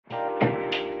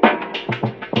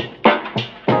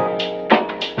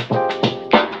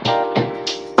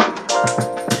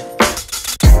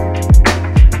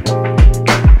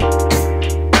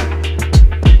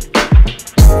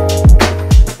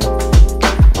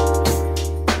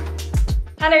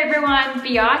Hello everyone,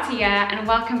 Beate here and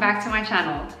welcome back to my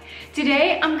channel.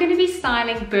 Today I'm going to be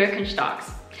styling Birkenstocks.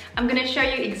 I'm going to show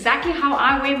you exactly how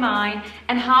I wear mine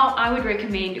and how I would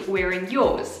recommend wearing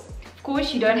yours. Of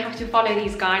course, you don't have to follow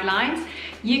these guidelines.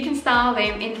 You can style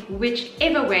them in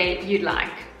whichever way you'd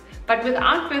like. But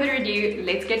without further ado,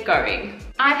 let's get going.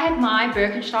 I've had my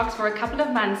Birkenstocks for a couple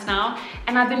of months now,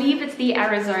 and I believe it's the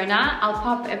Arizona. I'll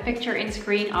pop a picture in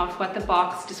screen of what the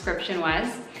box description was.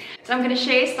 So I'm going to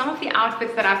share some of the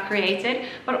outfits that I've created,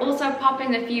 but also pop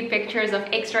in a few pictures of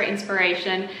extra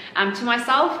inspiration to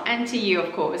myself and to you,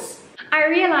 of course. I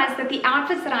realized that the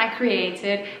outfits that I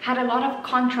created had a lot of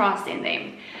contrast in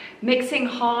them, mixing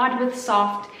hard with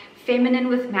soft, feminine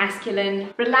with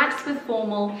masculine, relaxed with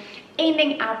formal,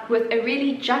 ending up with a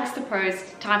really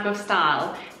juxtaposed type of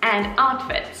style and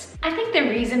outfits. I think the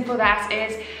reason for that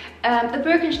is the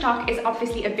Birkenstock is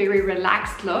obviously a very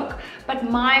relaxed look,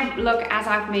 but my look, as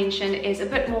I've mentioned, is a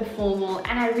bit more formal,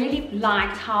 and I really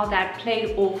liked how that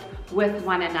played off with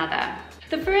one another.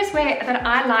 The first way that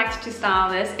I liked to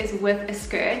style this is with a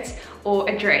skirt or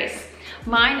a dress.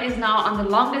 Mine is now on the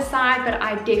longer side, but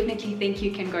I definitely think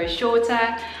you can go shorter.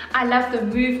 I love the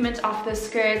movement of the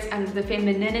skirts and the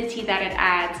femininity that it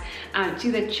adds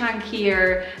to the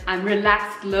chunkier,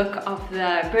 relaxed look of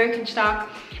the Birkenstock.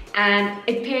 And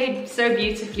it paired so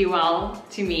beautifully well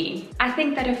to me. I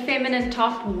think that a feminine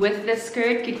top with this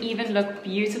skirt could even look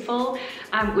beautiful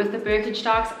with the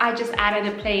Birkenstocks. I just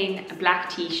added a plain black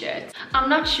t-shirt. I'm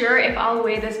not sure if I'll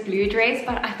wear this blue dress,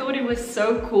 but I thought it was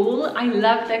so cool. I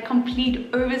love the complete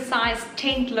oversized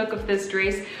tent look of this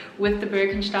dress with the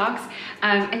Birkenstocks,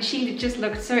 and she just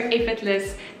looked so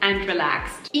effortless and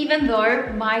relaxed. Even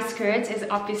though my skirt is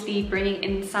obviously bringing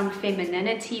in some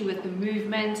femininity with the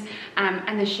movement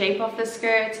and the shape of the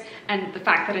skirt and the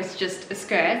fact that it's just a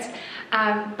skirt,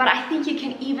 but I think you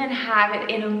can even have it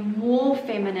in a more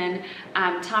feminine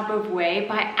type of way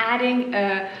by adding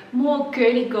a more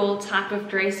girly girl type of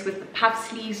dress with the puff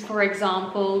sleeves, for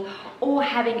example, or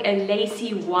having a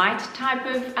lacy white type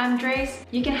of dress.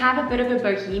 You can have a bit of a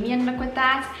bohemian look with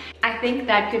that. I think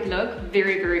that could look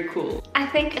very, very cool. I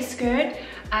think a skirt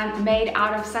made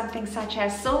out of something such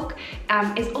as silk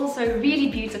is also really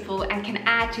beautiful and can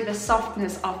add to the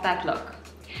softness of that look.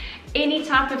 Any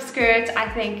type of skirt I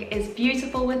think is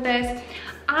beautiful with this.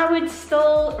 I would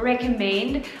still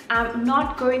recommend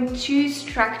not going too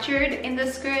structured in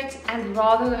the skirt and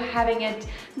rather having it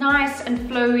nice and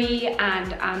flowy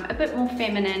and a bit more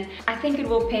feminine. I think it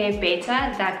will pair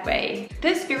better that way.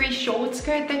 This very short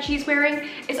skirt that she's wearing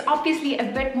is obviously a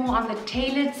bit more on the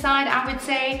tailored side, I would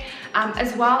say,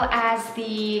 as well as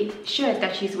the shirt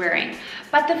that she's wearing.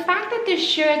 But the fact that this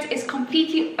shirt is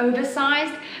completely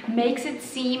oversized makes it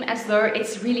seem as though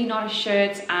it's really not a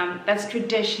shirt that's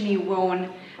traditionally worn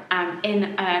in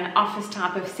an office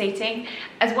type of setting,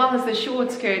 as well as the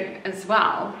short skirt as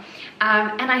well.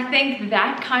 And I think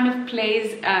that kind of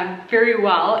plays very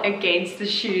well against the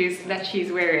shoes that she's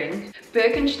wearing.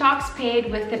 Birkenstocks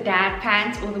paired with the dad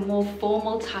pants or the more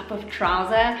formal type of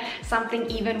trouser, something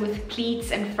even with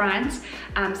pleats and fronts,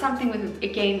 something with,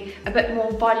 again, a bit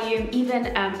more volume, even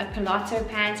a palazzo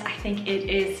pants. I think it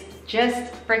is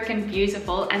just freaking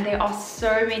beautiful, and there are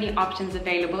so many options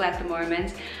available at the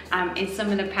moment in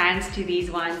similar pants to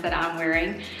these ones that I'm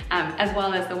wearing, as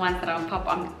well as the ones that I'll pop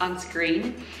on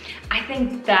screen. I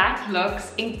think that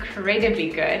looks incredibly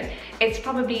good. It's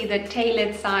probably the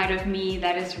tailored side of me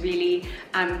that is really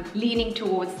leaning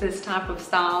towards this type of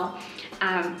style.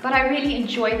 But I really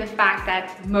enjoy the fact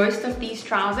that most of these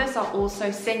trousers are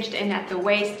also cinched in at the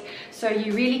waist, so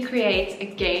you really create,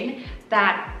 again,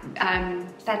 that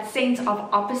sense of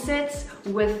opposites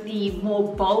with the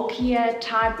more bulkier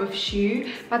type of shoe,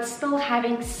 but still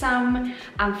having some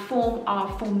form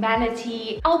of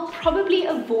formality. I'll probably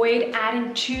avoid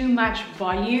adding too much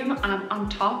volume on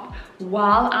top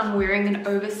while I'm wearing an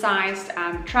oversized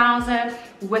trouser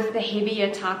with the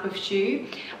heavier type of shoe.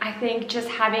 I think just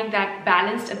having that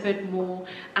balanced a bit more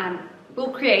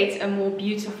will create a more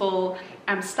beautiful,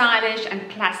 stylish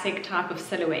and classic type of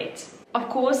silhouette. Of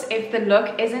course, if the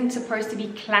look isn't supposed to be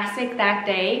classic that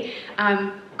day,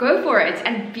 go for it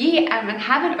and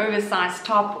have an oversized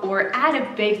top or add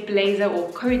a big blazer or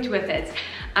coat with it.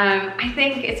 I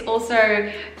think it's also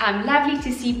lovely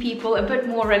to see people a bit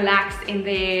more relaxed in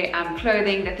their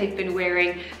clothing that they've been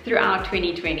wearing throughout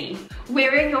 2020.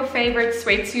 Wearing your favorite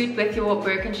sweatsuit with your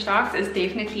Birkenstocks is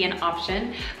definitely an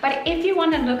option, but if you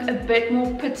want to look a bit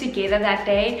more put together that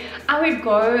day, I would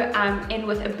go in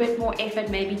with a bit more effort,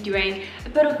 maybe doing a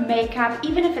bit of makeup,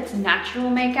 even if it's natural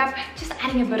makeup, just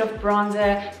adding a bit of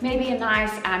bronzer, maybe a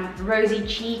nice rosy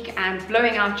cheek and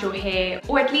blowing out your hair,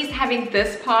 or at least having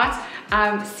this part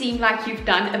seem like you've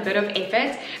done a bit of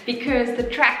effort, because the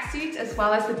tracksuits as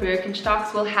well as the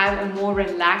Birkenstocks will have a more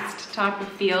relaxed type of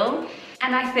feel.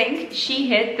 And I think she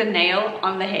hit the nail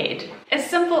on the head. A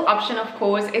simple option, of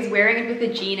course, is wearing it with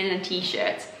a jean and a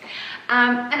t-shirt.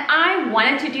 And I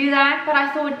wanted to do that, but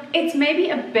I thought it's maybe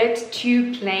a bit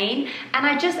too plain, and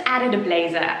I just added a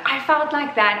blazer. I felt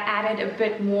like that added a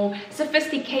bit more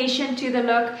sophistication to the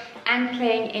look and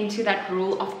playing into that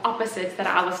rule of opposites that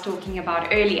I was talking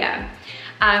about earlier.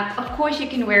 Of course, you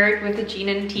can wear it with a jean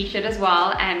and a t-shirt as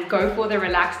well and go for the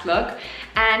relaxed look.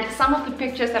 And some of the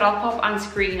pictures that I'll pop on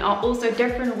screen are also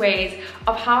different ways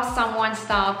of how someone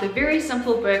styled the very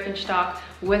simple Birkenstock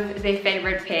with their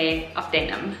favorite pair of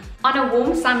denim. On a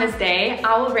warm summer's day,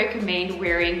 I will recommend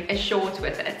wearing a short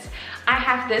with it. I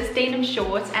have this denim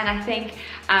short, and I think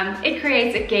it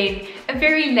creates, again, a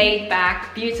very laid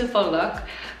back, beautiful look.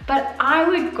 But I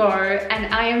would go,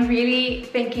 and I am really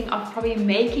thinking of probably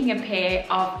making a pair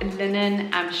of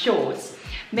linen shorts.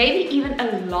 Maybe even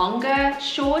a longer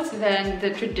short than the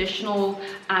traditional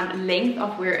length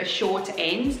of where a short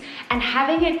ends, and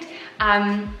having it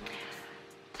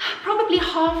probably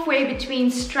halfway between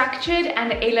structured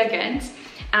and elegant.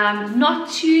 Not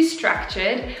too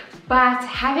structured, but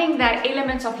having that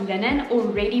element of linen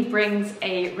already brings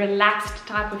a relaxed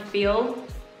type of feel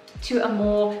to a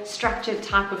more structured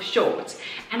type of short.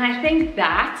 And I think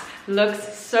that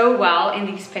looks so well in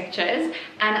these pictures,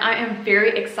 and I am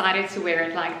very excited to wear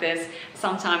it like this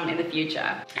sometime in the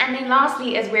future. And then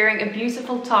lastly is wearing a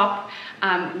beautiful top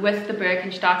with the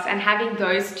Birkenstocks, and having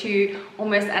those two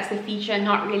almost as the feature,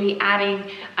 not really adding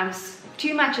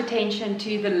too much attention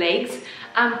to the legs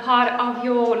part of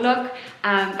your look,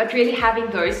 but really having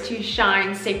those two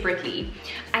shine separately.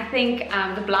 I think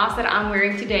the blouse that I'm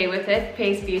wearing today with it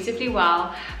pairs beautifully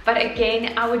well, but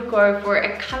again, I would go for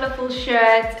a colorful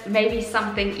shirt, maybe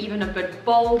something even a bit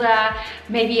bolder,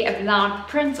 maybe a loud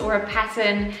print or a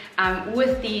pattern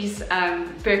with these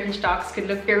Birkenstocks could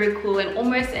look very cool and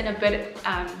almost in a bit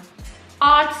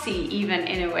artsy even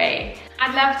in a way.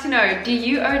 I'd love to know, do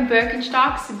you own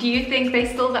Birkenstocks? Do you think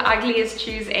they're still the ugliest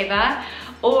shoes ever?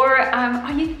 Or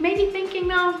are you maybe thinking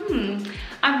now,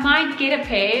 I might get a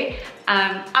pair?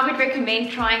 I would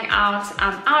recommend trying out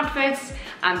outfits,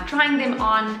 trying them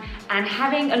on, and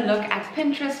having a look at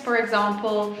Pinterest, for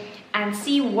example, and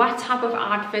see what type of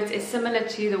outfits is similar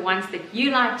to the ones that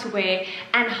you like to wear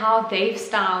and how they've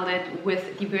styled it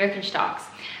with the Birkenstocks.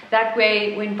 That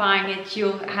way, when buying it,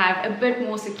 you'll have a bit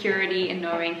more security in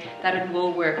knowing that it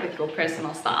will work with your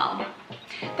personal style.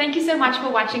 Thank you so much for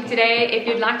watching today. If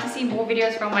you'd like to see more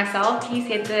videos from myself, please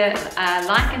hit the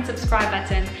like and subscribe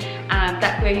button.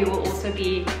 That way you will also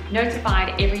be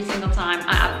notified every single time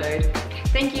I upload.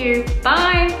 Thank you.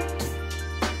 Bye.